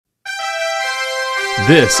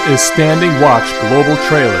This is Standing Watch Global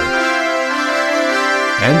Trailer.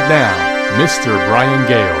 And now, Mr. Brian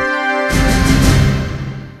Gale.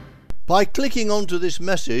 By clicking onto this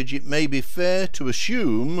message, it may be fair to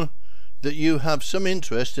assume that you have some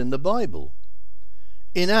interest in the Bible.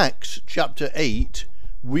 In Acts chapter 8,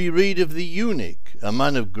 we read of the eunuch, a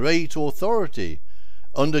man of great authority,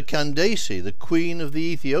 under Candace, the queen of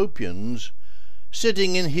the Ethiopians,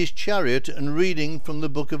 sitting in his chariot and reading from the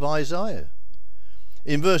book of Isaiah.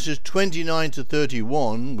 In verses 29 to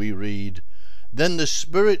 31 we read, "Then the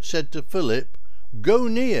Spirit said to Philip, 'Go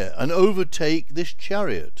near and overtake this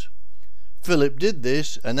chariot.' Philip did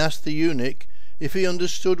this and asked the eunuch if he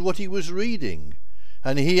understood what he was reading.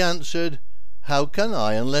 And he answered, 'How can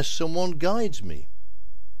I unless someone guides me?'"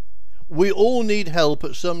 We all need help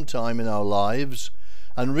at some time in our lives,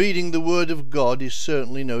 and reading the Word of God is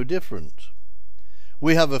certainly no different.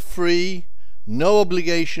 We have a free, no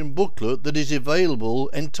obligation booklet that is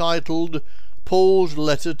available entitled Paul's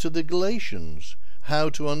Letter to the Galatians, How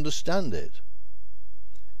to Understand It.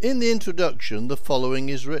 In the introduction, the following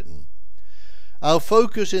is written. Our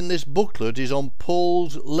focus in this booklet is on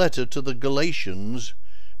Paul's letter to the Galatians,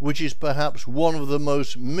 which is perhaps one of the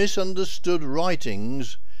most misunderstood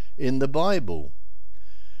writings in the Bible.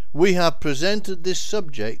 We have presented this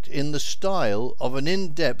subject in the style of an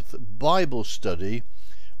in-depth Bible study,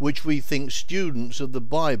 which we think students of the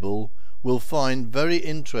Bible will find very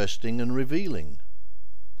interesting and revealing.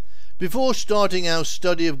 Before starting our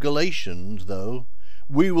study of Galatians, though,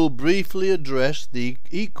 we will briefly address the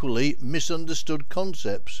equally misunderstood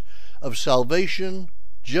concepts of salvation,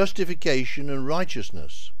 justification, and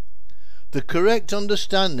righteousness. The correct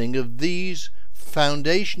understanding of these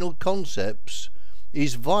foundational concepts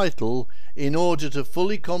is vital in order to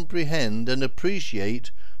fully comprehend and appreciate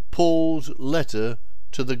Paul's letter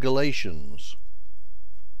to the Galatians.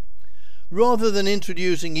 Rather than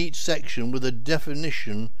introducing each section with a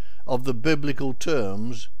definition of the biblical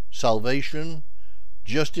terms salvation,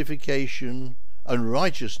 justification, and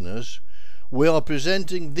righteousness, we are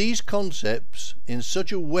presenting these concepts in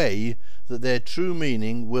such a way that their true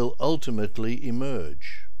meaning will ultimately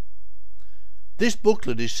emerge. This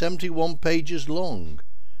booklet is 71 pages long,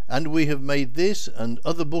 and we have made this and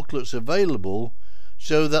other booklets available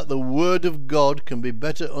so that the Word of God can be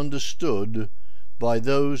better understood by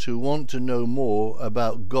those who want to know more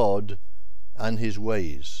about God and His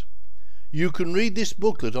ways. You can read this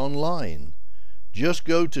booklet online. Just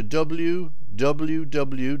go to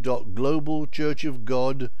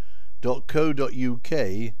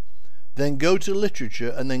www.globalchurchofgod.co.uk, then go to literature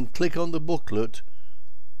and then click on the booklet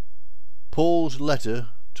Paul's letter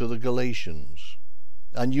to the Galatians,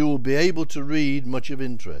 and you will be able to read much of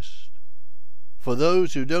interest. For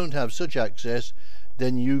those who don't have such access,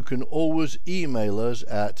 then you can always email us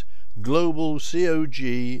at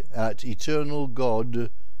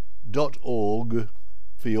globalcog@eternalgod.org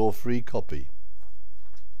for your free copy.